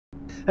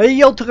Hey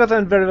yo together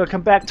and very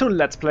welcome back to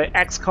Let's Play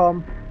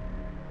XCOM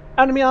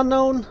Enemy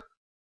Unknown.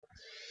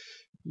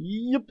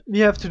 Yep, we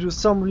have to do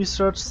some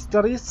research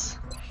studies.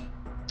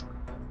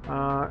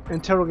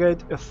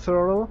 Interrogate a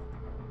thorough.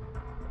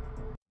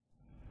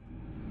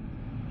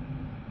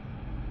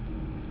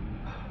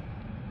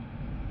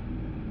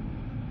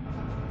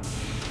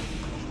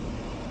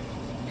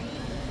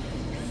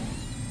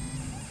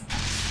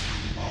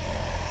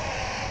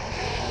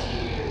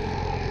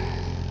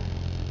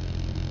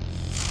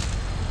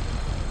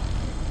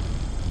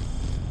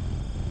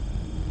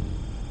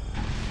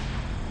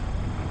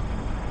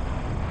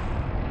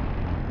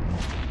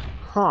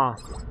 Huh.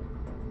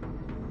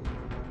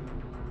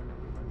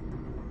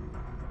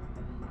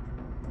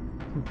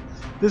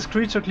 This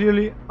creature,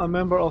 clearly a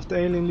member of the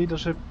alien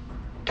leadership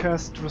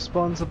caste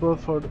responsible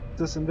for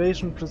this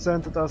invasion,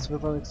 presented us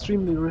with an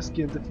extremely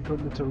risky and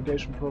difficult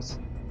interrogation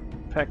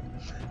prospect.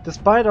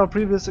 Despite our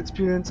previous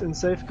experience in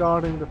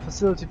safeguarding the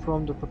facility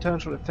from the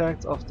potential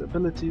effects of the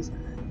abilities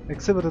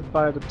exhibited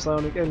by the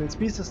psionic alien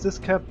species, this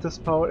captive's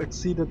power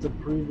exceeded the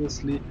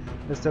previously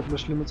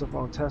established limits of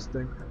our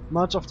testing.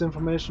 Much of the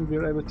information we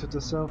were able to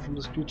discern from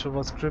this creature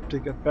was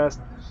cryptic at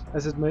best,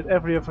 as it made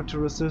every effort to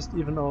resist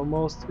even our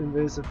most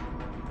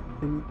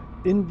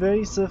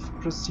invasive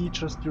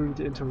procedures during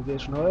the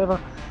interrogation. However,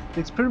 the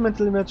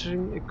experimental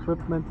imaging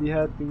equipment we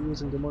had been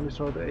using to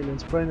monitor the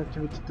alien's brain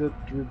activity did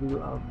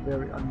reveal a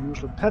very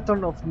unusual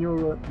pattern of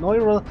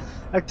neural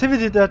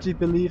activity that we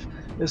believe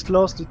is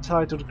closely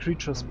tied to the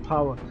creature's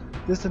power.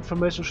 This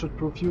information should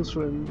prove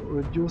useful in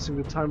reducing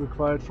the time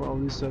required for our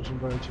research and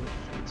variety of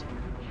fields.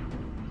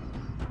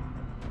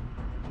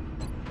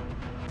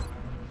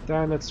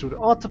 Then let's do the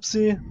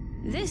autopsy.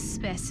 This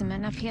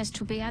specimen appears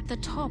to be at the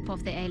top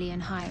of the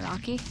alien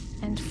hierarchy,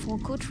 and for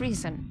good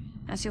reason.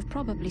 As you've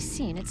probably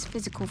seen, its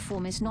physical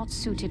form is not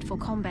suited for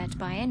combat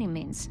by any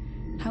means.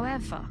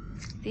 However,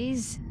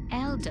 these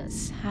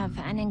elders have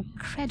an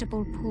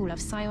incredible pool of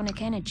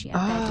psionic energy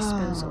at their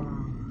disposal,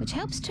 which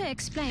helps to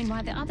explain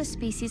why the other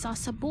species are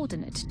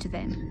subordinate to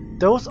them.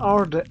 Those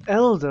are the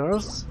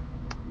elders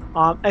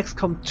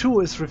XCOM 2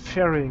 is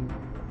referring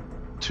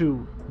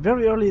to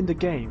very early in the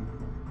game.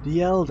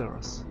 The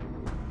elders.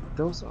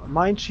 Those are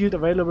mind shield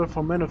available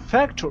for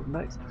manufacture.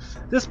 Nice.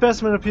 This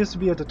specimen appears to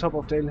be at the top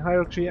of the alien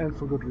hierarchy, and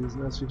for good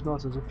reason, as we've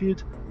noted in the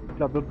field.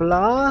 Blah blah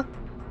blah.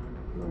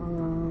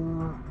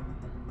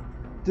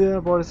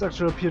 Their bodies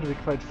actually appear to be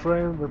quite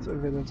frail, with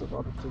evidence of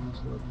other things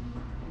over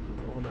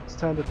an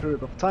extended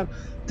period of time.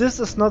 This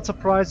is not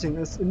surprising,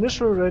 as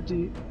initial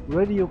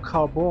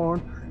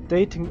radiocarbon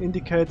dating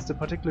indicates the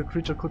particular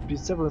creature could be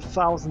several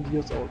thousand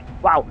years old.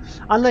 Wow!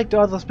 Unlike the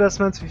other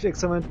specimens we've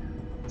examined,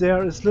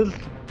 there is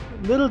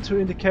little to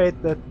indicate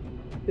that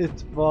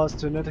it was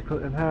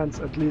genetically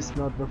enhanced, at least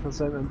not with the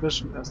same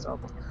ambition as the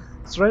others.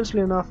 Strangely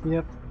enough, we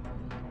have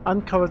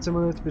uncovered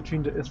similarities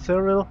between the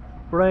ethereal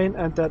brain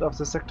and that of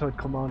the sectoid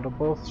commander.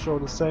 Both show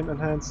the same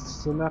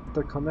enhanced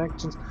synaptic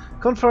connections,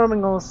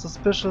 confirming our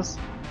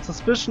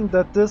suspicion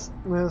that this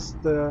is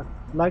the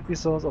likely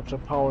source of their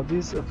power.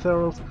 These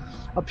ethereals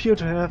appear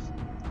to have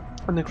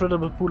an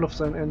incredible pool of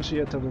psionic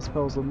energy at their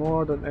disposal,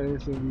 more than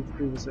anything we've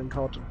previously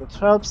encountered, which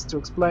helps to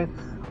explain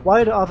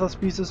why the other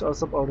species are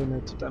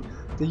subordinate to them.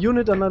 The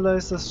unit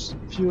analysis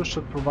view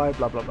should provide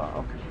blah blah blah.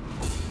 Okay.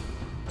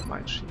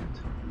 Mind shield.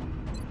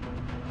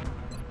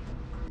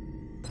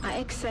 I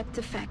accept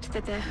the fact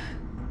that there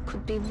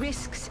could be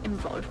risks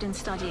involved in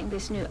studying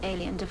this new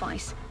alien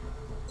device,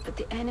 but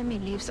the enemy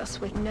leaves us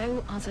with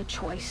no other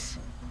choice.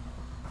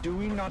 Do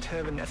we not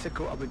have an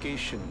ethical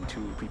obligation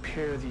to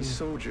prepare these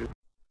soldiers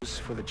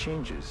for the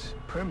changes,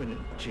 permanent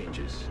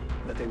changes,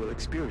 that they will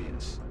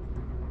experience?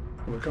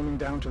 We're coming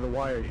down to the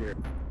wire here.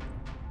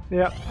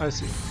 Yeah, I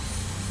see.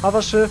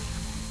 Other shift.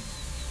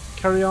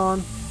 Carry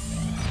on.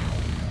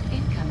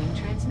 Incoming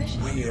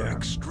transmission. We are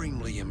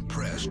extremely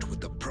impressed with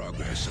the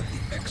progress of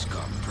the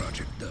XCOM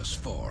project thus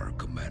far,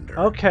 Commander.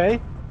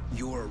 Okay.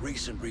 Your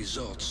recent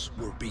results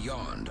were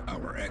beyond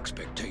our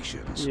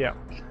expectations. Yeah.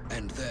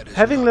 And that is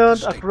having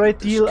learned a great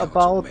deal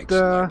about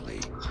the...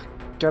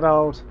 Get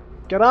out.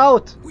 Get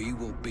out! We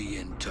will be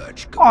in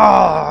touch.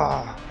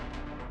 Ah!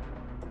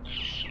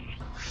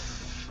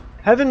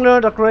 Having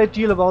learned a great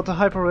deal about the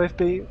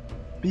hyperwave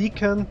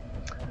beacon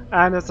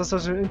and its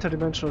associated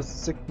interdimensional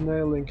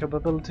signaling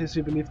capabilities,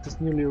 we believe this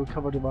newly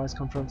recovered device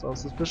confirms our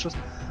suspicions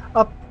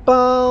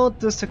about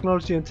this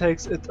technology and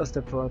takes it a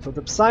step further.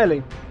 The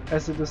Psylink,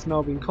 as it is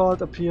now being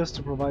called, appears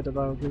to provide a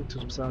direct link to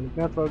the psionic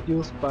network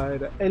used by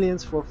the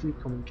aliens for field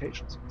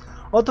communications.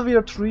 Although we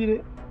are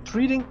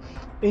treating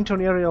into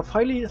an area of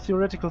highly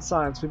theoretical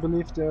science, we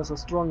believe there is a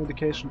strong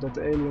indication that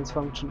the aliens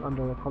function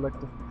under a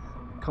collective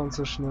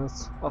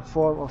consciousness, a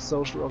form of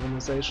social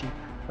organization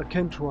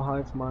akin to a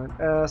hive mind,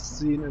 as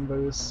seen in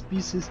various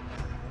species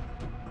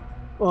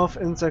of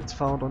insects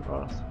found on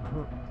Earth.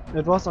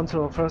 It was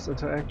until our first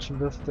interaction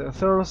with the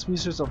ethereal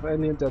species of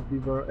alien that we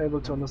were able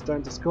to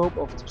understand the scope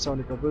of the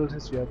psionic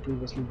abilities we had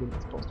previously been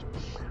exposed to.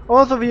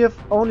 Although we have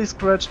only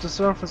scratched the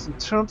surface in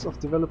terms of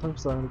developing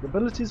psionic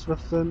abilities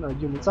within a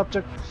human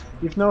subject,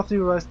 we've now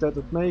theorized that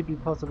it may be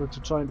possible to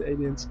join the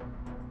aliens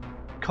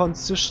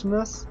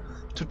consciousness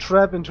to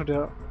tap into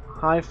their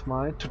hive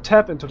mind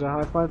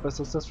by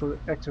successfully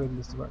activating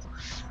this device.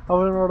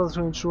 However, in order to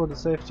ensure the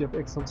safety of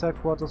XCOM's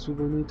headquarters, we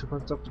will need to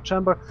construct a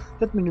chamber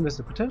that minimizes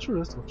the potential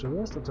risk of the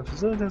rest of the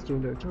facilities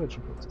during the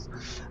activation process.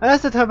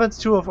 As it happens,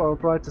 two of our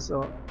brightest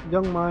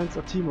young minds,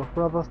 a team of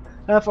brothers,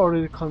 have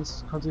already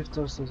conceived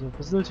of the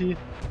facility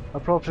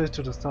appropriate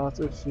to the stars.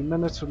 If we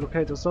manage to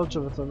locate a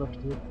soldier with an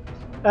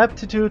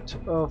aptitude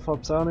for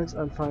psionics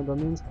and find a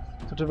means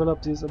to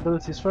develop these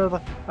abilities further,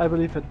 I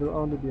believe it will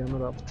only be a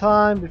matter of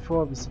time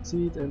before we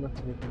succeed in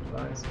activating the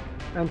device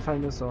and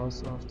find the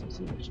source of the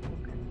simulation.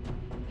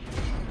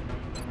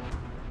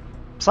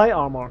 Psi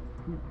armor.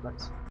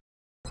 Nice.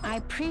 I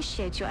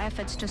appreciate your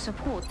efforts to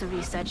support the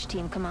research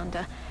team,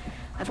 Commander.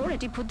 I've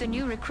already put the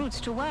new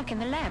recruits to work in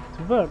the lab.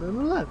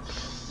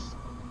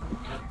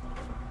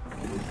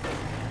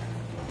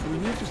 We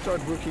need to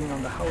start working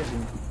on the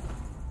housing.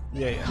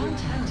 Yeah.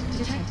 Contact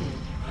detected.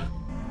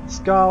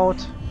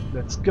 Scout.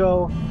 Let's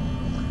go.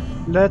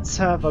 Let's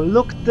have a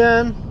look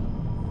then.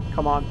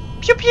 Come on.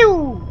 Pew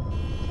pew!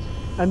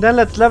 And then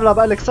let's level up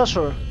Alex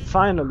Usher.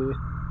 Finally.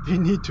 We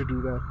need to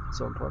do that.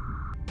 So important.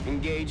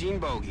 Engaging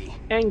bogey.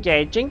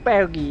 Engaging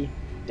bogey.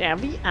 There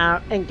we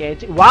are.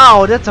 Engaging.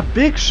 Wow, that's a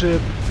big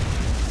ship.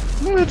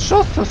 No, it's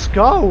just a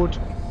scout.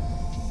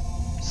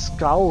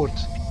 Scout.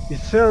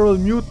 Ethereal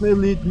mutant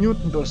elite,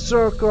 mutant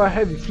berserker,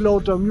 heavy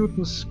floater,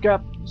 mutant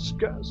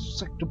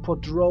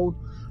sectopod drone.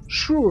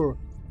 Sure.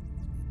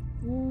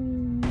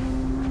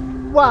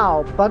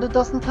 Wow, but it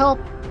doesn't help.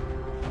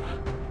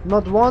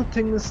 Not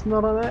wanting is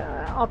not an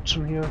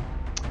option here.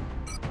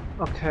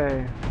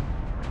 Okay.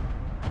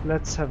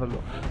 Let's have a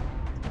look.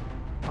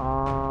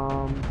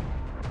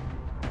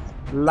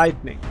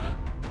 Lightning.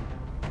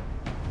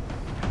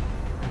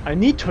 I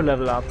need to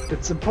level up.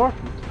 It's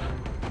important.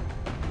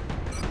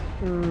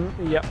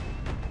 Yeah.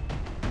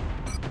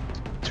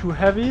 2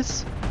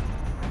 heavies.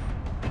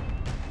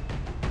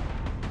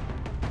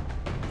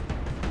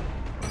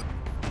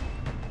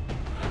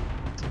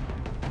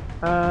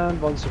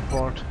 And 1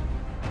 support.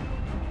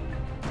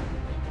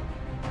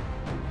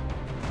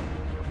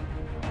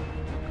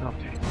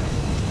 Okay.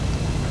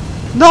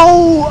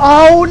 No!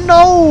 Oh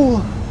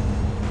no!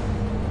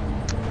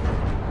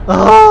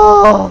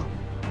 Oh!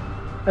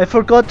 I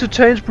forgot to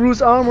change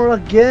Bruce's armor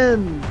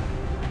again.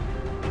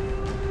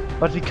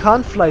 But we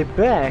can't fly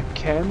back,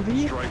 can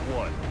we? Strike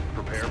 1.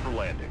 Prepare for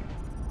landing.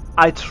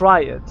 I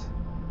try it.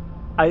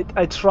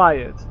 I try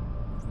it.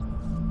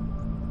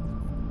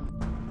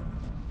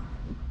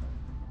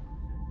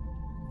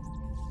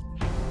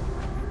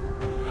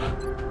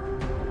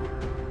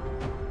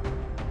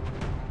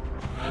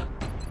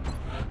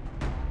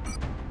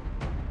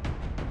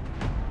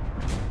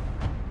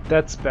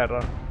 That's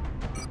better.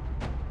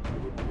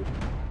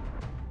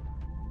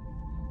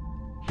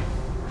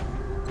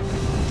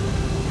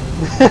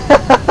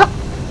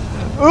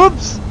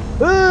 Oops!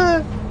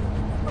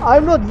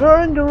 I'm not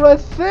wearing the right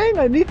thing.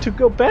 I need to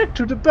go back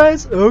to the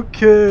base.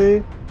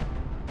 Okay.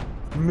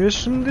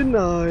 Mission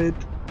denied.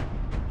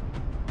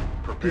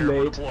 Prepare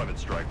Delayed. for deployment,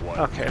 Strike 1.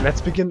 Okay,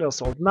 let's begin the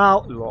assault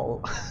now.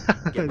 Lol.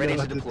 Get ready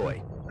to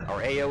deploy.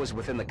 Our AO is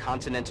within the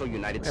continental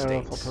United Area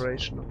of States.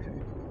 operation. Okay.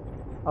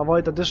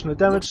 Avoid additional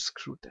damage.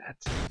 Screw that.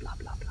 Blah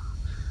blah blah.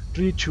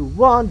 3, 2,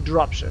 1.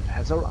 Dropship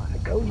has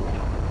arrived. Go.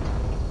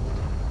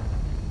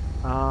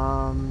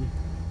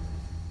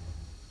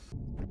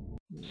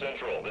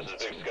 Central, this is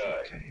Big Sky.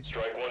 Okay.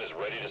 Strike 1 is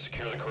ready to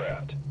secure the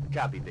craft.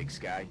 Copy, Big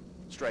Sky.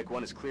 Strike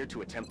 1 is clear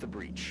to attempt the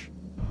breach.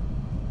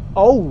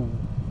 Oh!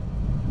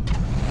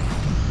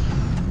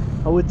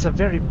 Oh, it's a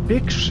very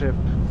big ship.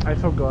 I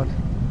forgot.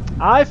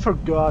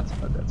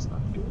 But that's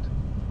not good.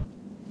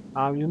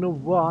 You know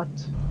what?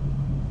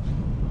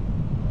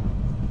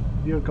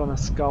 We're gonna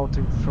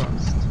scouting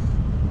first.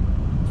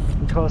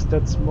 Because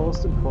that's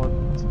most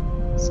important.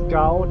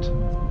 Scout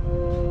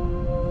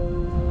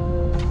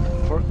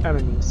for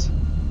enemies.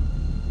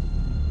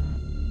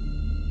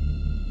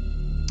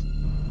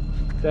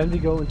 Then we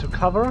go into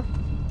cover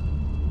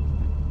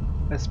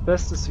as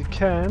best as we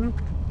can.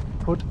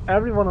 Put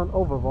everyone on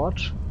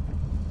Overwatch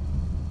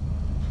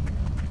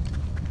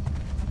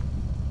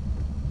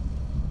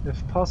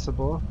if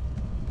possible.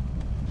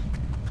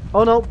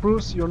 Oh no,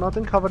 Bruce, you're not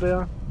in cover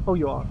there. Oh,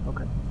 you are.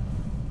 Okay.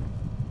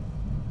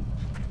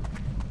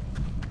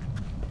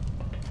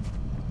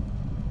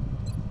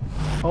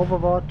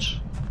 Overwatch.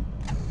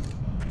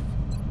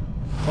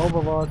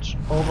 Overwatch.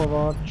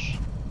 Overwatch.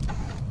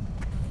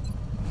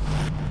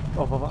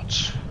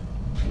 Overwatch.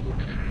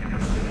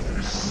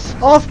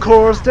 Of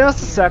course, there's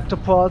the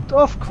Sectopod.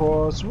 Of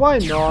course, why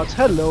not?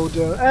 Hello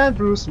there. And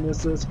Bruce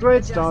misses.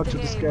 Great start to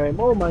this game.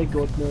 Oh my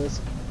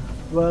goodness.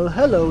 Well,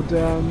 hello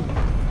then.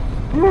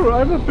 Ooh,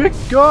 I'm a big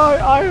guy.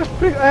 I have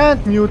big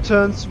and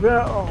mutants.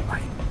 Where? Oh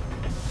my.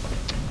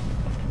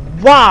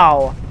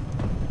 Wow.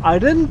 I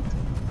didn't.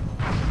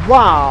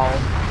 Wow.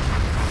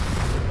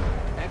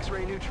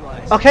 X-ray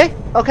neutralized. Okay.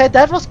 Okay,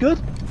 that was good.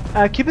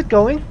 Keep it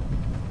going.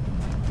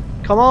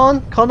 Come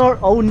on, Connor.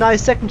 Oh,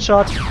 nice second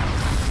shot.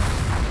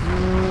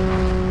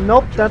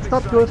 Nope, that's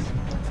not good.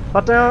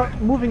 But they're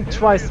moving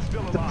twice.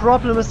 The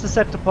problem is the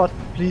sectopod.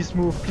 Please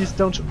move, please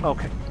don't shoot.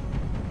 Okay.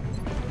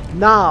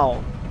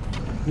 Now,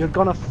 you're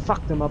gonna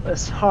fuck them up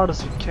as hard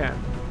as you can.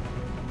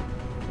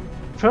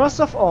 First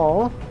of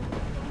all,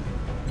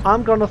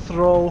 I'm gonna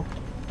throw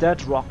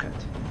that rocket.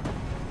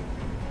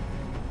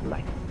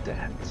 Like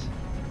that.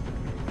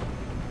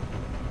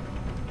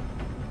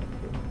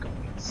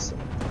 So.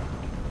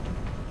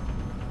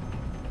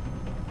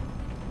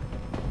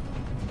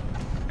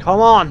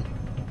 Come on!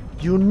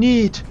 You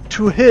need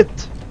to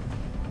hit!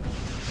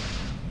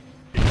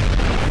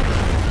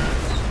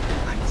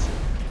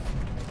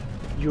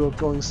 You're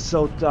going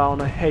so down.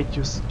 I hate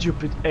you,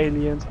 stupid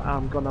aliens.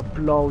 I'm gonna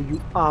blow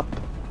you up.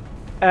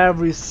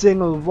 Every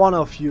single one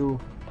of you.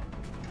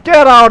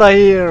 Get out of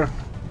here!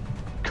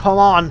 Come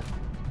on!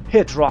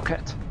 Hit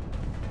rocket.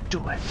 Do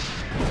it.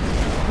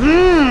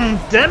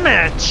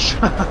 Damage!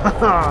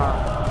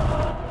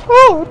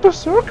 Oh,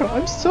 Berserker,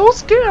 I'm so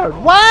scared.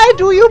 Why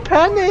do you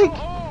panic?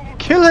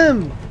 Kill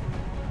him!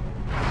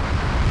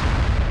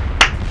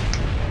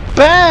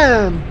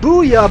 Bam!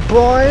 Booyah,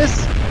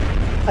 boys!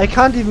 I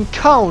can't even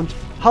count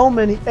how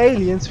many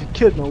aliens we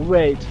killed. No,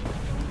 wait.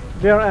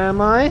 Where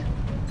am I?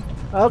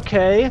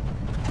 Okay.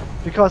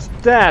 Because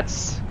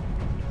that's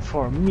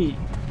for me.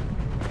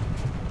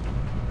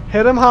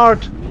 Hit him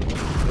hard.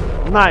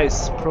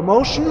 Nice.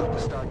 Promotion?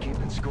 Start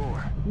keeping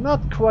score.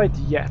 Not quite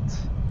yet.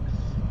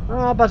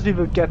 But we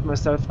will get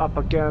myself up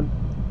again.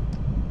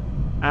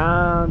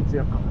 And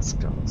we're gonna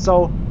go.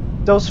 So,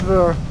 those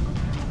were...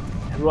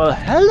 Well,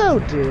 hello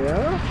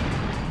there.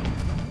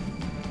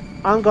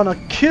 I'm gonna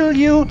kill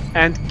you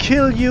and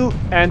kill you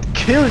and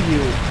kill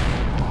you.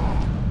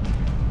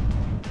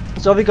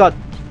 So we got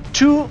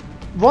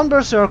one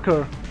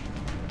Berserker,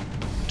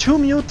 2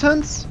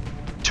 mutants,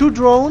 2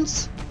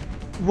 drones,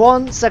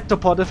 1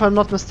 sectopod if I'm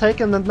not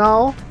mistaken, and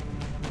now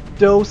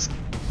those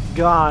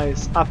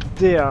guys up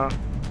there,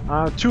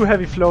 2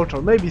 heavy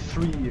floater, maybe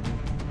 3 even.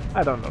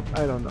 I don't know,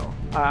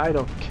 I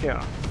don't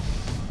care.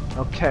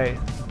 Okay,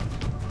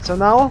 so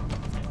now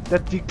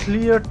that we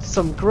cleared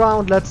some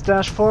ground, let's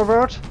dash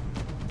forward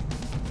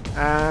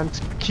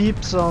and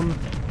keep some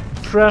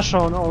pressure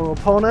on our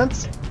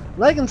opponents.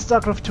 Like in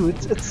StarCraft 2,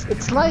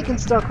 it's like in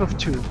StarCraft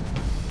 2.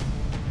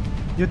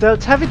 You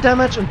dealt heavy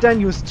damage and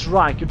then you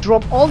strike. You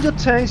drop all your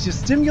tanks, you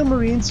stim your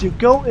marines, you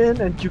go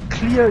in and you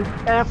clear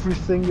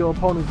everything your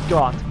opponent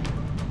got.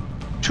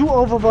 2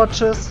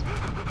 overwatches.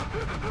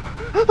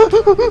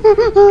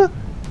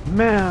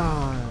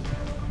 Man.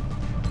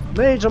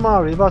 Major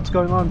Mari, what's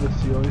going on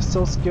with you? Are you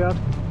so scared?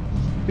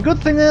 The good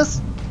thing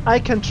is, I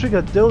can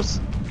trigger those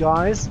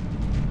guys,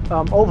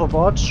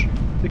 Overwatch,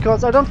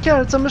 because I don't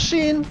care, it's a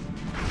machine!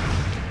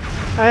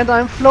 And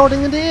I'm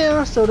floating in the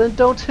air, so they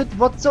don't hit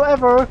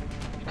whatsoever,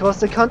 because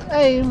they can't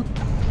aim.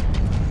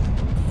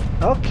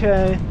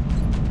 Okay.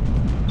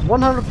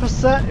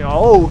 100%.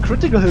 Oh,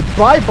 critical hit.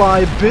 Bye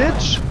bye,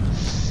 bitch!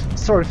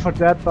 Sorry for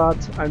that, but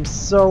I'm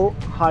so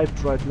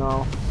hyped right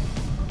now.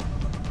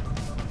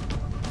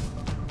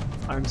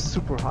 I'm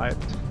super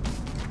hyped.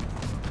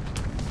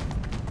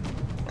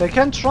 They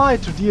can try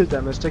to deal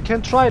damage, they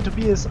can try to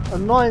be as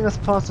annoying as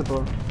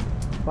possible.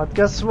 But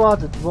guess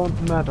what? It won't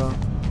matter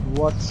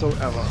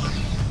whatsoever.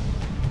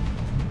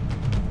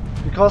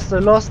 Because they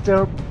lost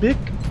their big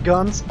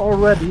guns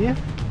already,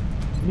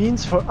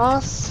 means for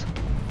us,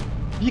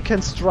 we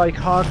can strike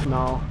hard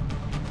now.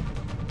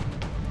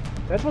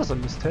 That was a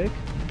mistake.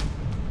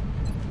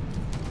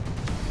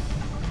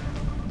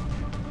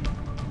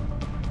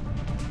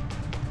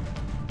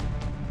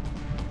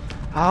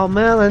 Oh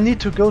man, I need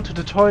to go to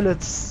the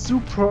toilet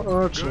super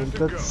urgent.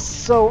 That's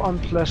so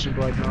unpleasant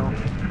right now.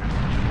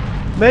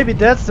 Maybe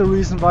that's the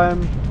reason why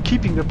I'm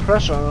keeping the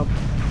pressure up.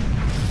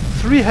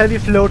 3 heavy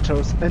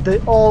floaters and they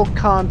all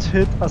can't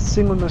hit a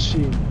single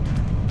machine.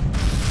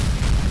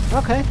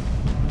 Okay.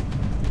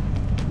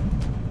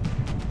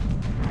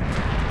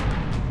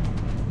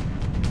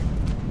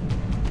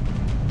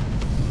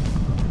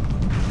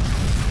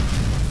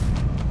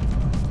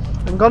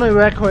 I'm gonna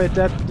evacuate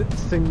that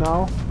thing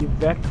now.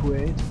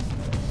 Evacuate.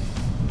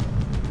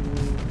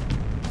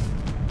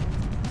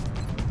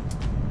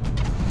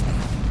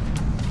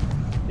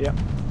 Yeah.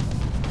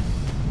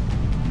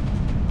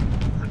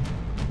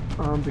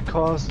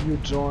 Because you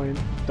joined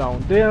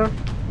down there.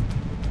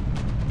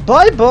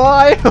 Bye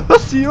bye!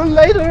 See you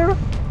later!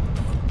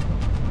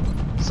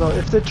 So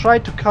if they try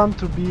to come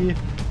to be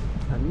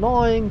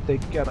annoying, they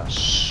get a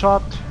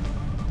shot,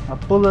 a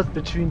bullet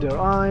between their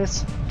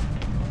eyes.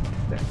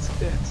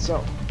 That's it.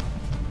 So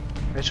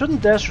I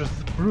shouldn't dash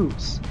with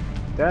Bruce,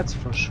 that's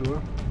for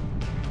sure.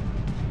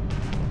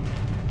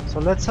 So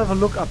let's have a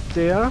look up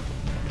there.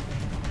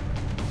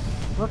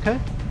 Okay.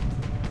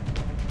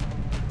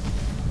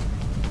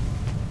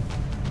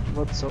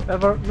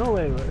 Whatsoever. No,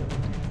 wait.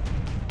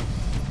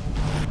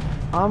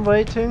 I'm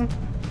waiting.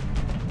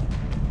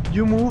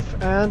 You move,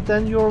 and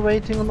then you're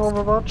waiting on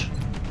Overwatch.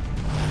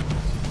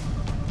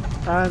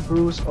 And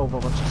Bruce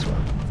Overwatch as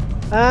well.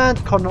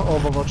 And Connor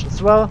Overwatch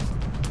as well.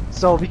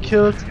 So we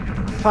killed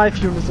 5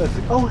 units at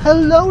the... Oh,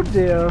 hello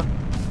there!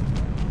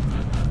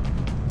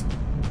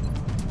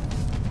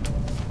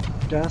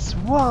 Guess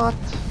what?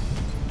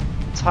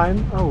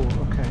 Time. Oh,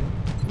 okay.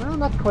 No,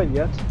 not quite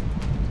yet.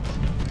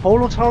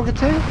 Holo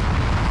targeting?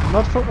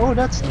 Not for. Oh,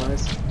 that's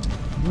nice.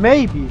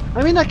 Maybe.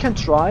 I mean, I can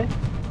try.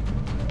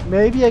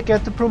 Maybe I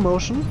get the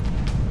promotion.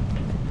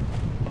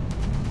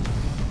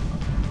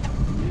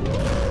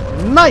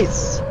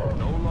 Nice!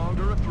 No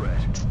longer a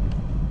threat.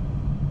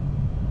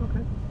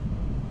 Okay.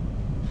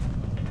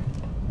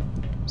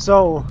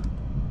 So,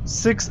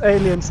 6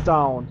 aliens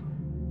down.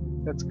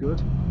 That's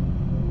good.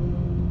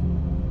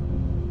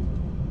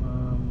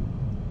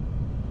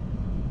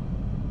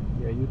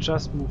 Yeah, you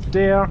just move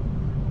there.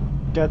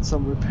 Get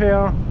some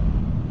repair.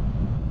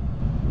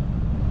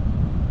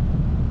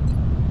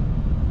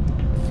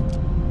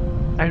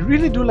 I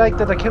really do like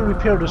that I can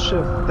repair the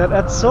ship. That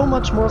adds so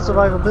much more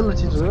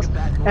survivability to this,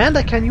 and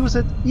I can use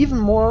it even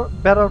more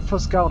better for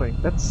scouting.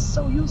 That's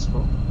so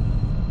useful.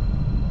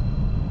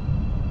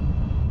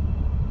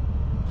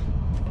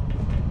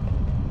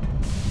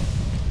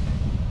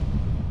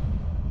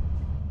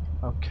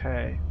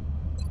 Okay.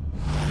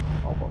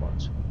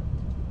 Overwatch.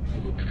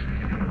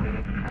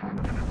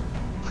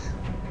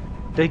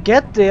 They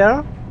get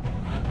there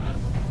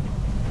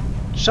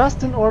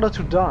just in order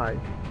to die.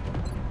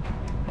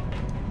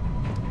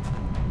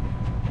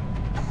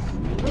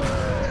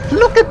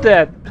 Look at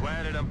that!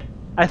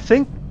 I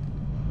think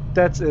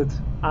that's it.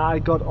 I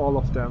got all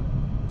of them.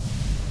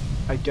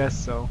 I guess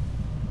so.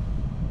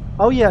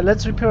 Oh yeah,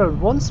 let's repair it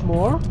once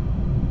more.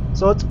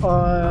 So it's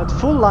at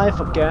full life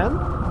again.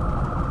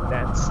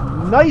 That's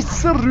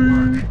nice.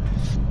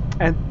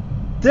 And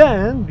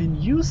then we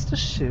use the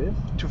ship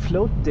to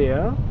float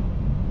there.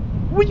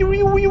 Put it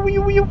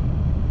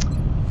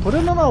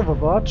on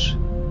Overwatch.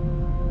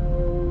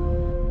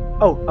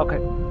 Oh, okay.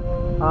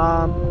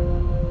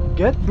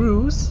 Get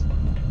Bruce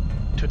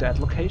to that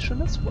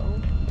location as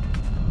well.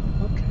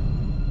 Okay.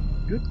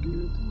 Good,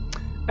 good.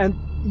 And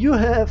you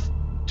have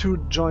to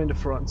join the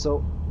front,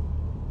 so...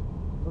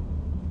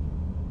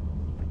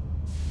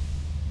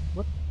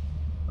 What?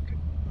 Okay.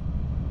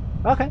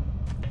 Okay.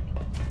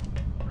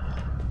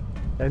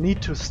 I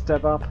need to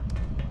step up.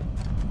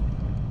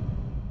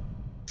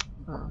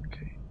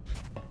 Okay.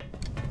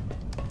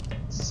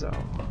 So...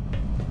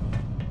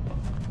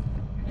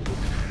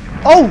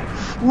 Oh!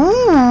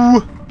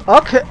 Ooh!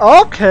 Okay,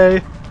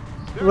 okay!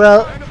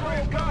 Well...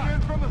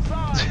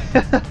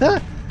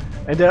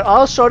 and they're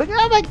all shouting,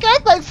 oh my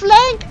god, my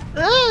flank!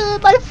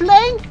 My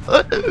flank!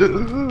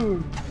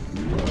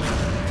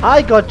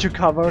 I got you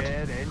covered.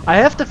 I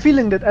have the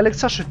feeling that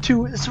Alexasha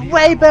 2 is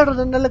way better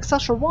than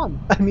Alexasha 1.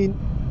 I mean,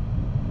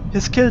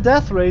 his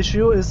kill-death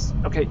ratio is...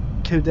 okay,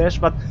 kill-dash,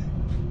 but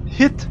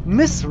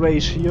hit-miss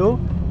ratio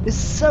is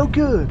so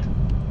good.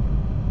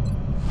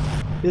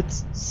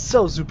 It's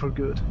so super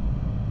good.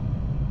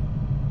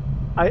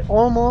 I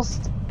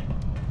almost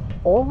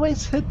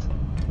always hit.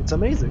 It's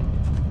amazing.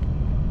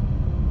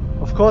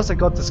 Of course I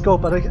got the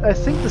scope, but I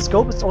think the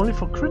scope is only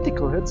for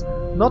critical hits,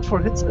 not for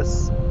hits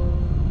as...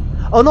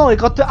 Oh no, I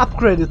got the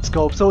upgraded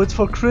scope, so it's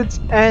for crits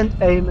and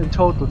aim in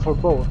total, for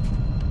both.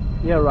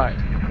 Yeah, right.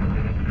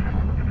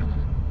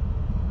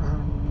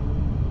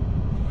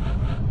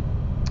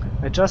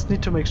 I just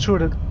need to make sure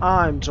that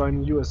I'm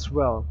joining you as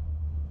well.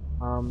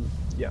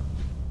 Yeah.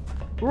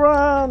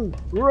 Run!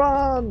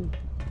 Run!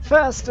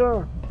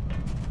 Faster!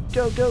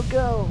 Go, go,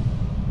 go!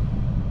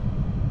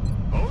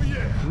 Oh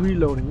yeah.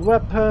 Reloading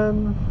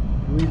weapon.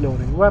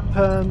 Reloading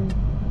weapon.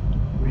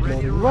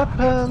 Reloading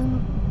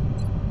weapon.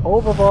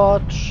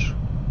 Overwatch.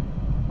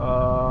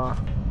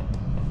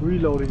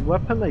 Reloading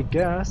weapon, I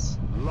guess.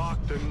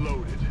 Locked and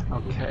loaded.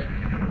 Okay.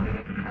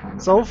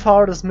 So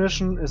far this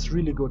mission is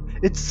really good.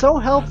 It's so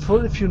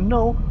helpful if you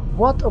know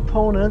what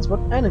opponents,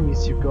 what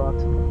enemies you got.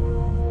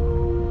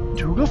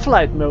 Toggle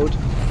flight mode.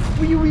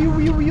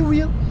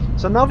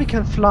 So now we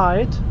can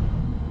fly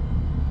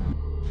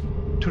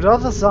to the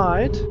other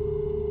side.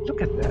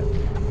 Look at that.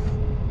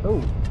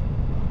 Oh.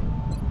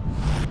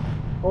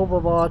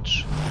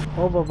 Overwatch.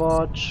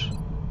 Overwatch.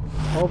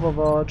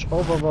 Overwatch.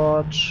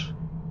 Overwatch.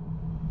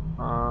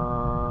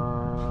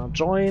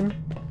 Join.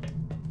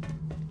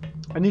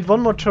 I need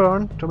one more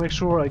turn to make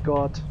sure I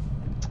got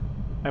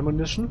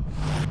ammunition.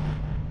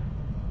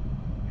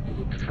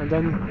 And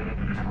then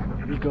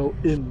we go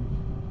in.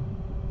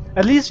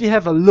 At least we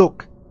have a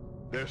look.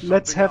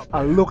 Let's have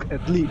a look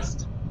at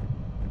least.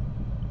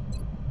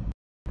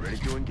 Ready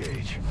to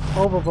engage.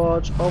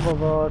 Overwatch,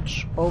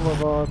 Overwatch,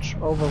 Overwatch,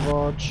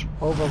 Overwatch,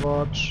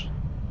 Overwatch.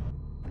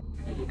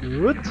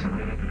 Good.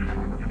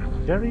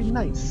 Very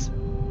nice.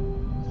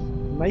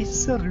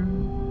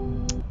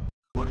 Nice-a-roo.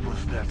 What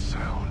was that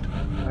sound?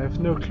 I have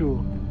no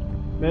clue.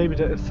 Maybe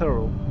the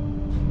ethereal.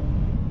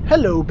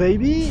 Hello,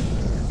 baby!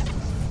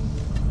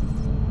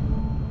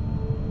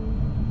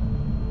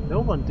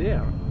 No one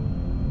there.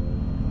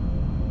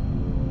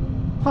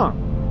 Huh.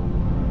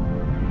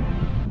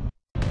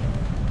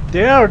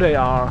 There they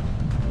are.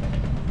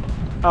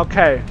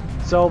 Okay,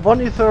 so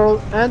one ethereal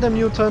and a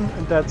mutant,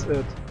 and that's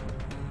it.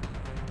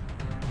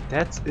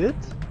 That's it?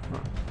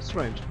 Oh,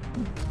 strange.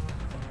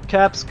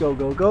 Caps, go,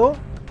 go, go.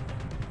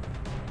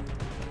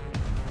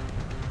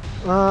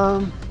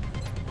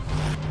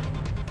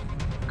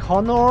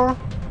 Connor.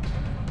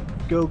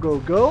 Go, go,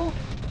 go.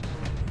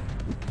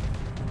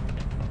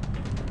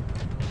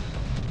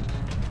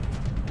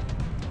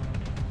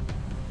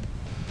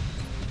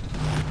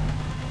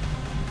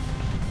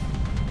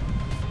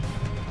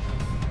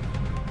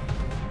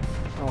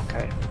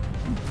 Okay.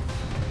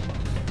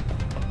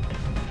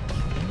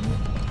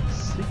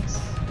 6.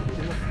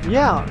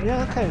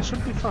 Yeah, okay,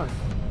 should be fine.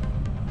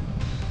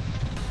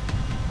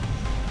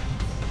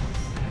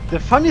 The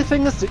funny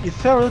thing is the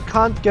Ethereal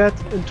can't get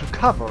into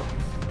cover.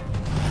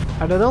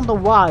 And I don't know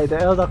why the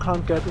Elder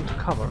can't get into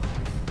cover.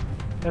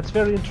 That's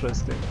very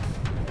interesting.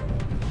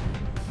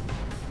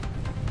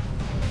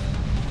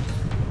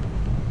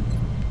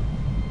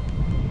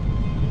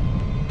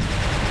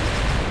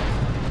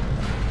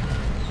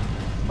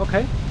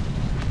 Okay.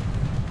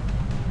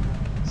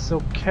 So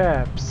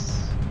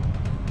caps.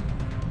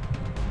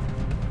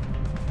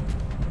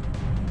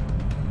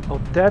 Oh,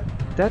 that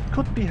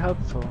could be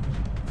helpful.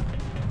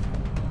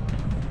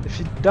 If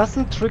he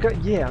doesn't trigger,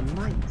 yeah,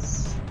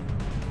 nice.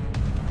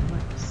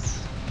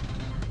 Nice.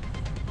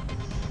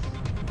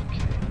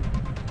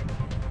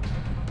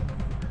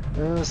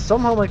 Okay.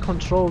 Somehow my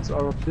controls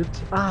are a bit.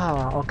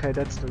 Okay,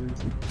 that's the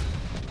reason.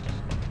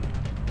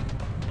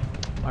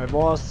 I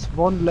was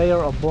one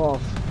layer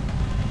above.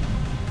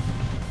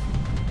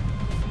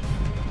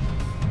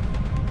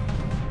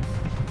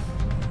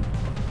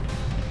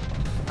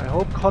 I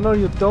hope, Connor,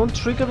 you don't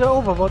trigger the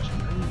Overwatch.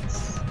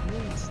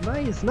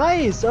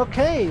 Nice,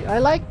 okay, I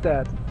like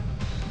that.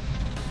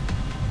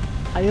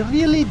 I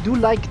really do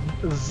like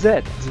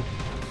that.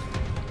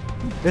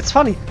 It's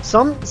funny,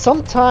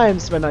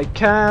 sometimes when I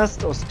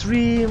cast or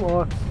stream,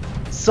 or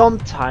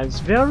sometimes,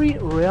 very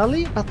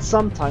rarely, but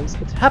sometimes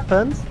it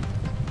happens,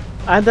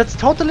 and that's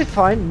totally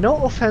fine,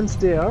 no offense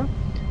there,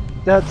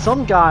 that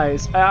some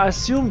guys, I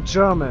assume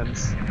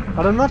Germans,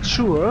 but I'm not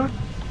sure.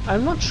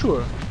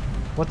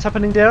 What's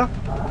happening there?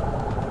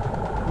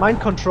 Mind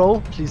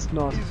control, please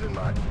not.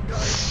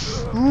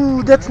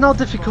 Ooh, that's not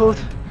difficult.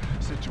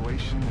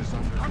 Situation is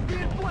under control. I'm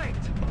being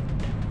flanked.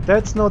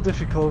 That's not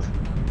difficult.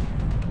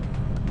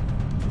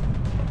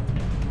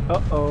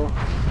 Uh-oh.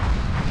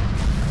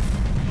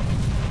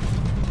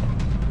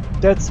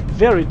 That's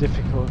very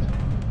difficult.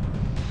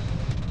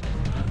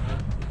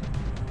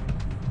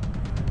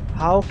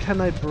 How can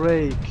I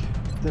break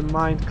the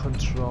mind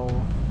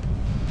control?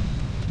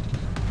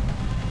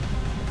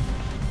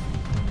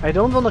 I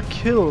don't wanna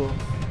kill.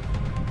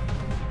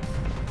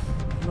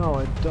 No,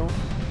 I don't.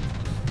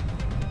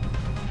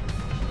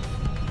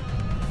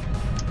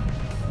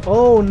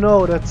 Oh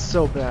no, that's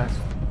so bad.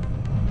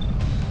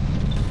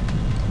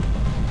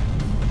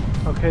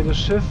 Okay, the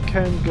shift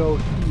can go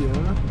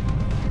here.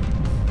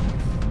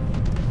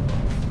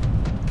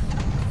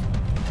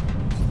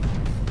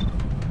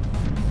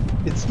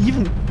 It's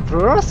even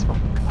worse? Oh,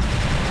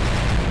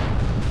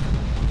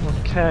 God.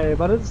 Okay,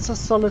 but it's a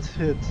solid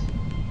hit.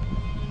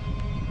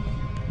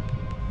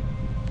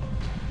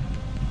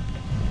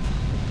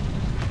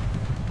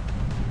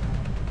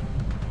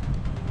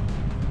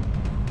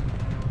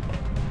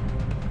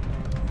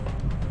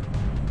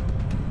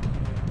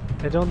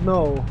 I don't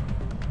know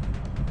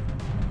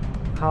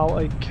how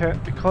I can,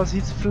 because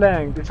he's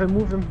flanked. If I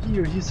move him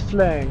here, he's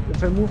flanked.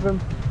 If I move him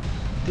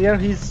there,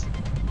 he's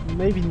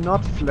maybe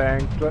not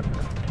flanked, but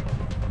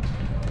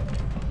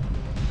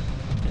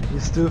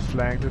he's still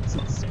flanked.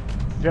 It's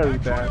very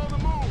bad.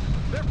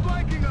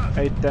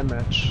 8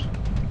 damage.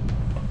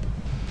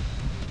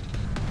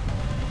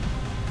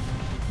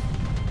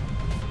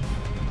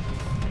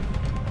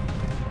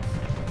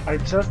 I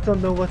just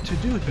don't know what to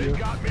do here.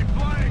 Got me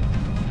flanked.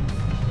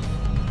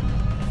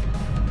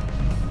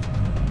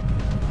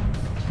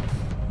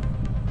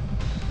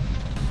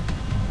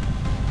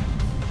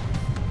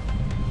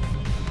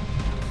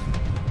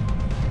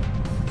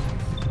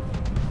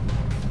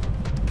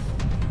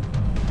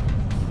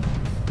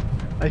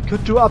 I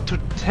could do up to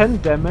 10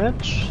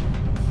 damage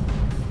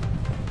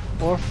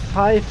or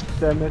 5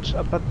 damage,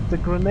 but the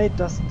grenade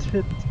doesn't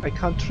hit. I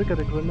can't trigger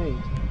the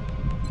grenade.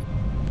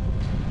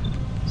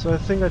 So I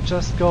think I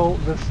just go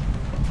with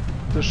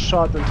the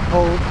shot and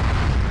hold.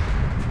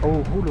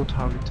 Oh, holo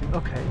targeting,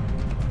 okay.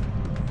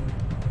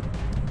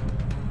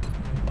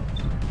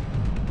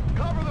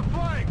 Cover the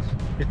flanks.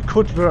 It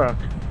could work.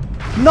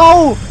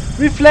 No!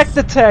 Reflect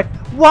attack!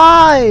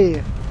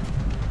 Why?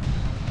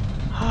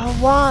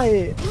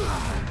 Why?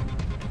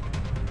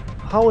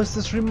 How is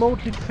this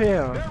remotely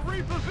fair?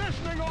 They're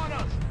repositioning on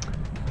us.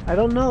 I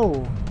don't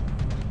know.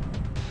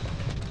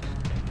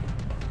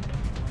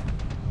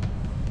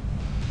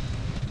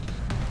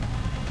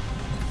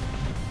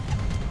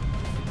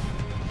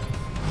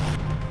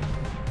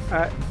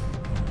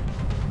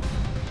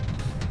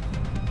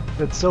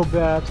 That's so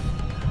bad.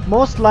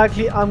 Most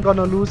likely I'm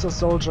gonna lose a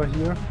soldier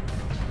here.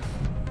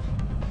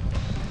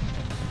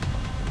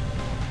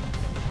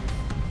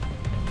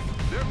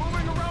 They're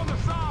moving around the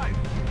side.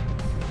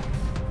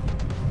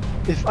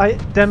 If I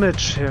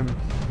damage him.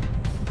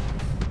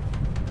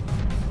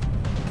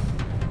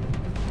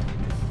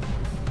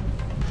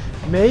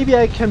 Maybe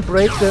I can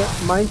break the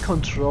mind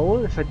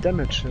control if I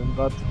damage him,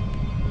 but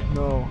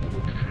no.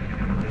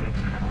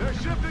 They're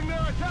shifting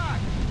their attack.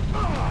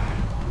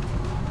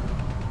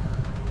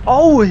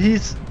 Oh,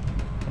 he's...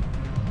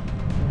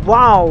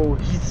 Wow,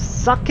 he's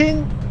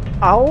sucking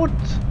out...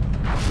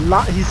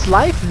 he's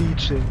life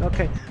leeching.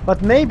 Okay,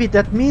 but maybe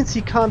that means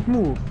he can't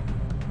move.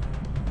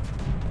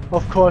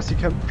 Of course he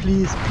can.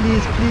 Please,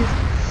 please, please.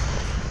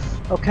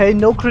 Okay,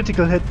 no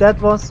critical hit. That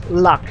was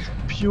luck.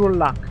 Pure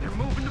luck. They're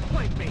moving to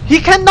flank me. He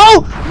can...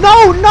 No!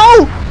 No!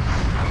 No!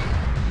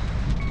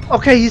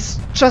 Okay, he's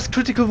just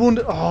critical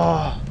wounded.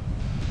 Oh.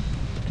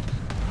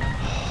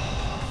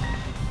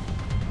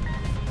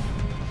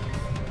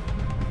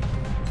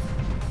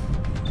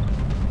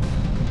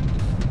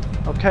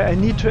 Okay, I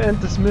need to end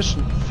this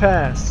mission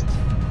fast.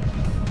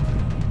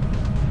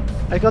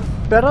 I got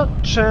better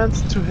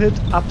chance to hit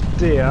up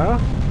there.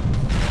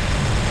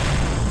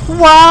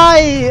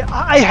 Why?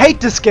 I hate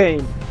this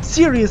game.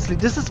 Seriously,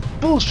 this is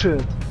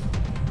bullshit.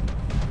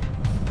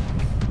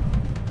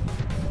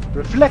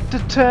 Reflect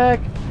attack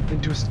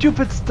into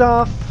stupid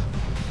stuff.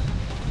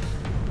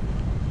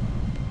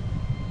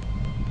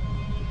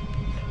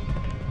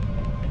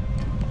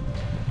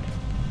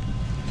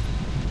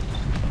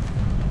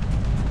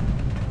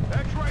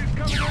 X-rays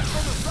coming in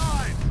from the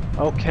side.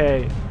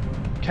 Okay.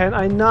 Can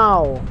I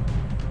now?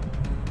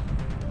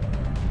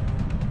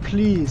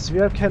 Please,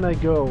 where can I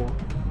go?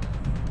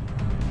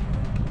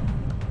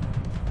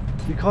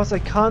 Because I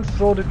can't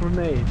throw the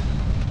grenade.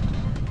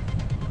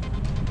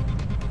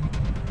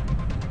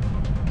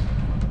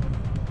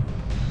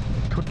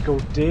 I could go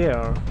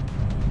there.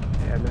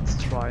 Yeah,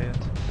 let's try it.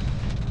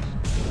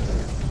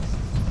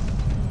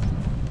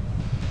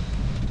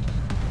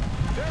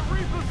 They're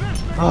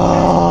repositioning.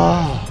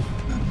 Ah,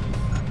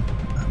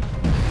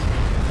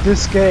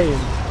 this game.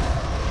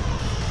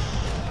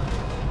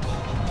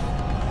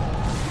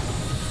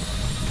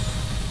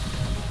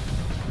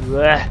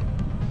 Blech.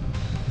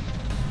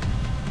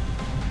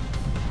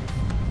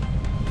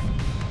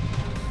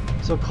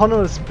 So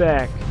Connor is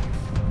back,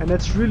 and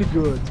that's really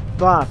good,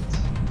 but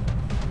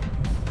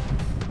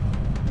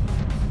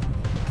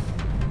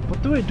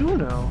what do I do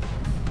now?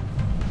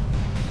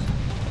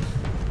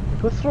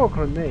 I could throw a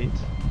grenade.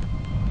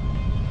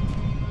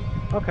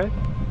 Okay.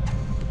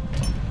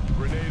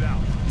 Grenade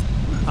out.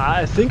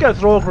 I think I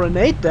throw a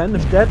grenade then,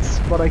 if that's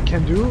what I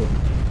can do.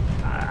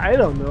 I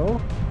don't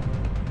know.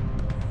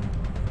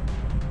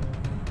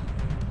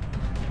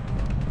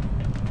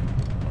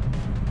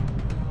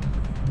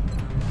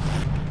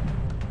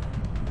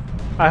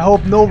 I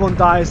hope no one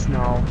dies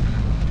now,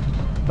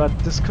 but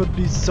this could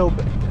be so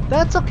bad.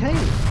 That's okay.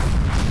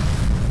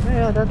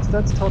 Yeah,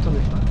 that's totally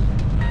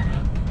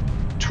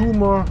fine. 2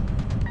 more.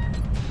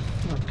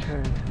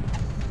 Okay.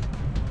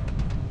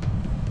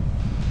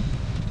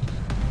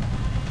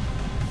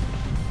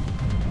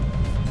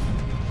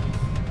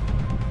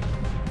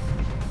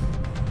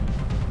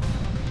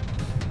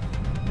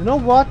 You know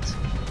what?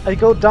 I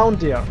go down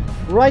there,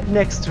 right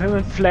next to him,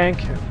 and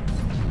flank him.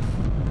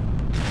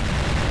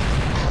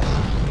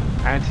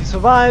 And he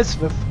survives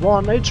with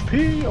 1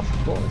 HP, of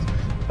course.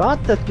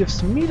 But that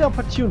gives me the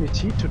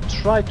opportunity to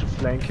try to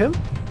flank him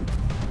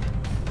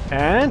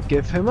and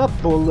give him a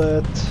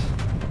bullet.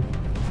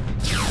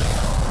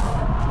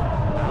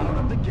 Round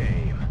of the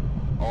game.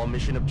 All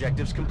mission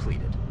objectives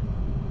completed.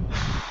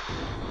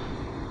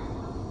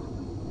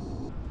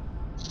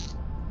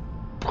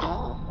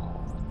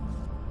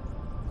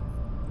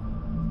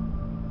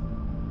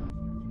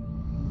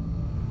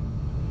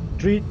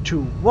 Three,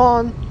 2,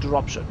 1.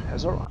 Dropship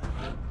has arrived.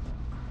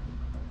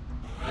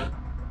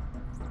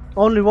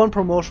 Only 1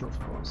 promotion, of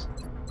course.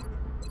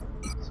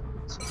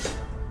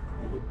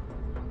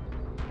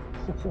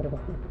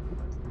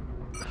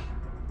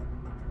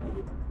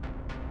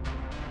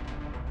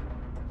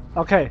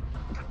 Okay,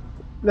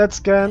 let's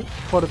scan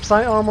for the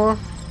Psy armor.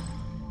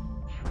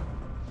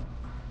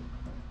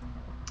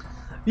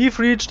 We've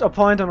reached a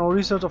point in our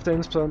research of the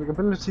psionic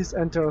abilities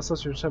and their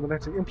associated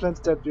cybernetic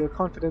implants that we are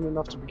confident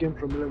enough to begin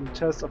preliminary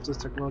tests of this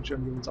technology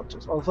on human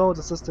subjects. Although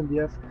the system we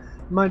have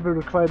in mind will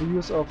require the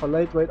use of a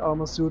lightweight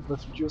armor suit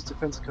with reduced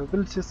defensive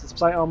capabilities, the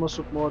Psy armor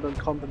should more than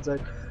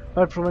compensate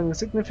by providing a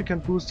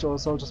significant boost to our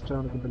soldiers'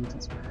 psionic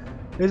abilities.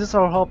 It is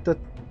our hope that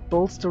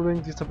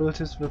bolstering these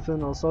abilities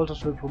within our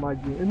soldiers will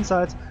provide new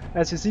insights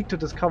as we seek to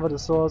discover the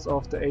source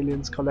of the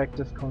aliens'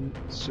 collective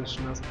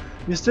consciousness.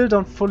 We still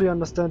don't fully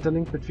understand the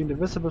link between the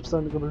visible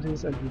psionic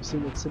abilities and we've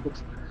seen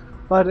exhibited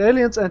by the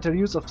aliens and their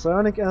use of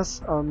psionic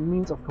as a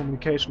means of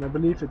communication. I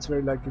believe it's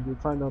very likely we'll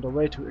find out a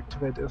way to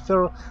activate a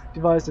thorough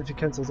device if we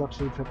can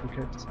successfully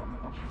fabricate this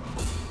armor.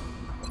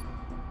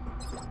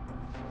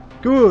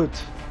 Good!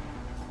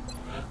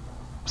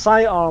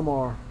 Psy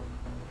armor.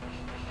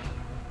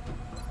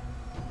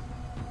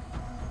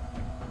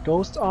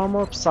 Ghost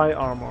armor, Psy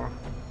armor.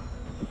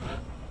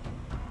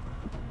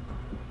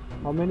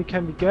 How many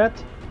can we get?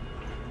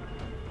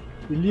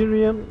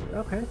 Delirium,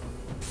 okay.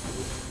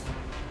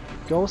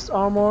 Ghost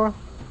armor.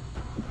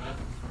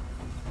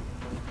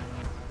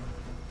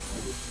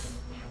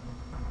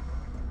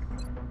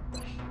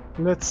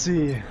 Let's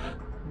see.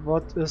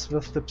 What is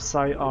with the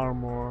Psy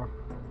armor?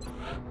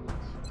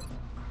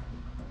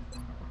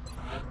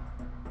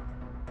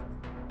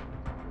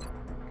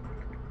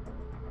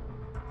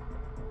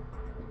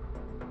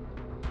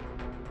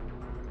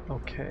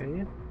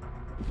 Okay.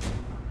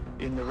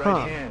 In the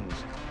right hands,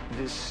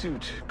 this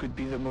suit could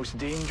be the most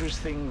dangerous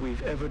thing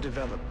we've ever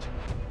developed.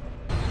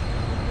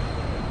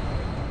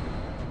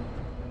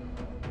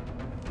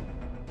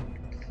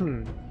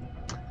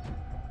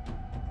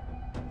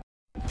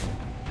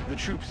 The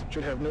troops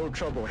should have no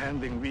trouble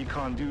handling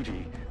recon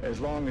duty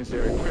as long as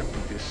they're equipped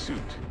with this suit.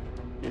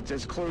 It's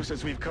as close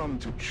as we've come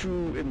to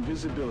true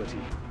invisibility.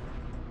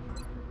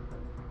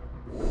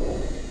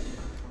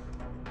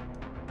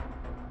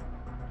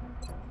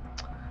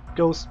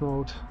 Ghost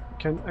mode.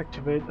 Can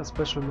activate a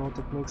special mode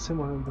that makes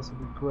him or her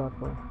invisible.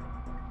 Grapple.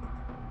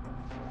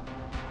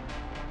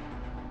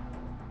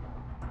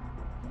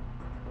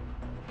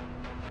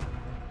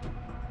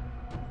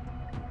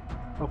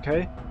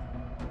 Okay.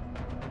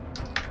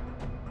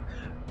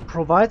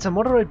 Provides a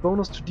moderate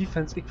bonus to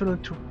defense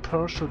equivalent to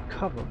partial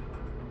cover.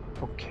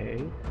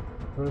 Okay.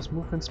 Whereas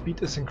movement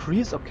speed is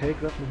increased. Okay,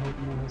 grappling hold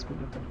move has been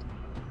adapted.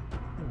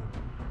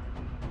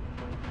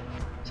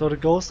 So the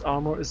ghost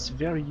armor is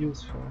very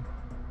useful.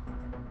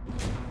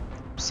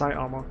 Psi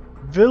armor.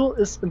 Will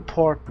is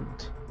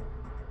important.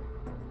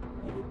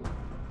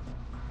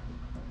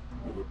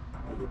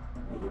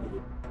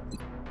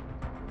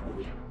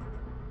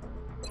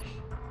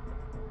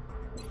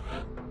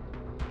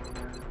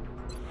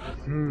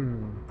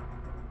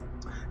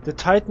 The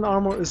Titan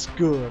armor is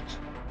good,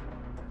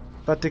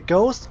 but the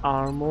ghost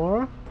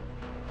armor...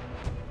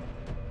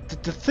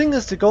 The thing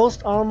is, the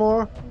ghost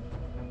armor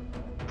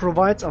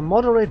provides a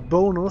moderate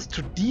bonus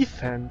to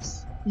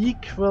defense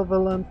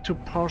equivalent to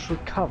partial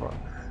cover.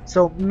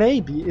 So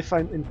maybe if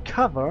I'm in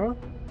cover,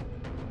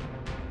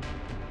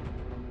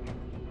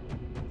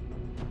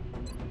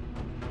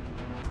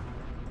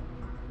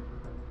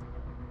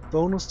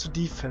 bonus to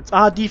defense.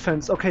 Ah,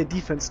 defense. Okay,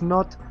 defense,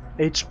 not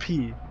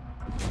HP.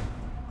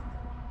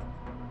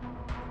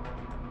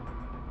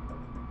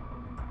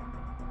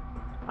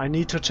 I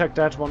need to check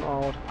that one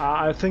out.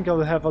 I think I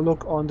will have a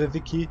look on the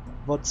wiki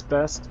what's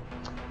best,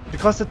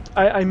 because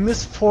I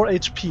miss 4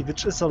 HP,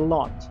 which is a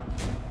lot.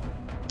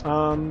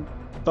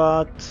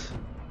 But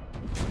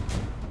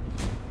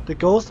the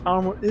ghost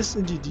armor is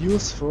indeed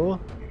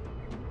useful,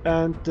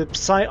 and the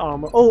psi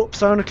armor. Oh,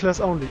 psionic class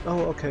only.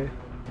 Oh, okay.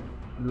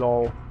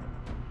 Lol.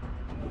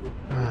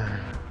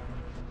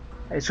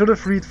 I should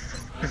have read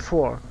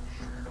before.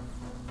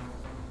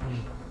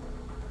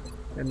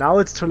 And now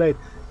it's too late.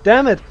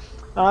 Damn it!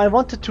 I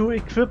wanted to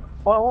equip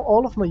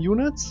all of my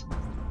units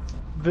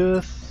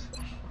with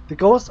the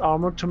ghost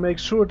armor to make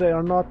sure they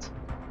are not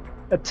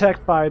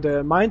attacked by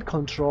the mind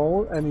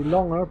control any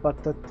longer,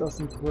 but that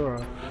doesn't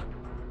work.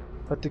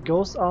 But the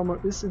ghost armor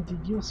is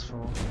indeed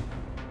useful.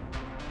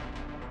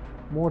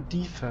 More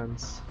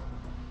defense.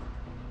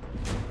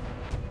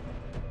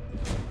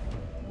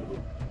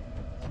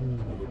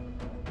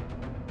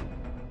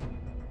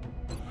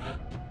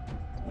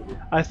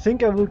 I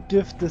think I will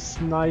give the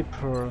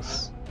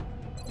snipers.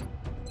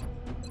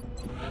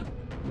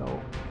 No.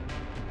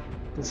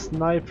 The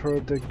sniper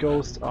the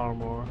ghost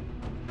armor.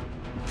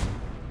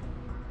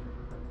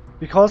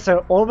 Because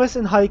they're always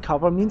in high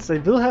cover means they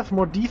will have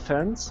more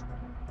defense.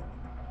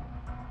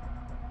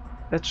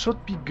 That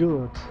should be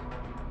good.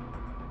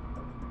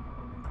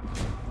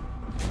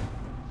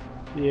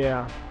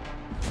 Yeah.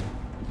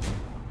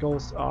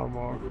 Ghost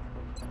armor.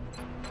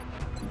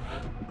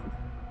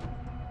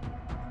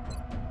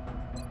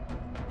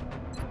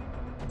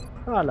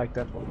 I like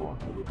that one more.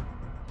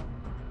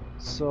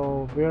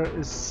 So where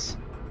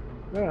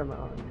am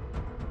I?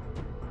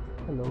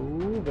 Hello,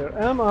 where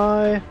am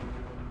I?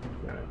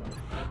 Where am I?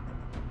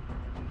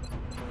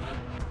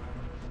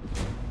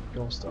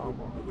 Ghost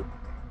armor.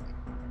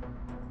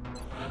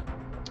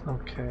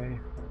 Okay.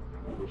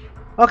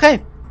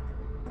 Okay.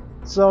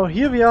 So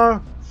here we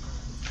are.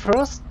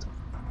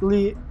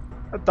 Firstly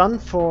done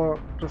for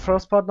the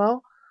first part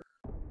now.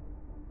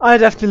 I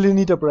definitely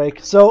need a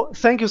break. So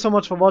thank you so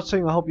much for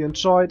watching. I hope you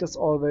enjoyed. As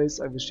always,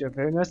 I wish you a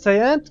very nice day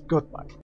and goodbye.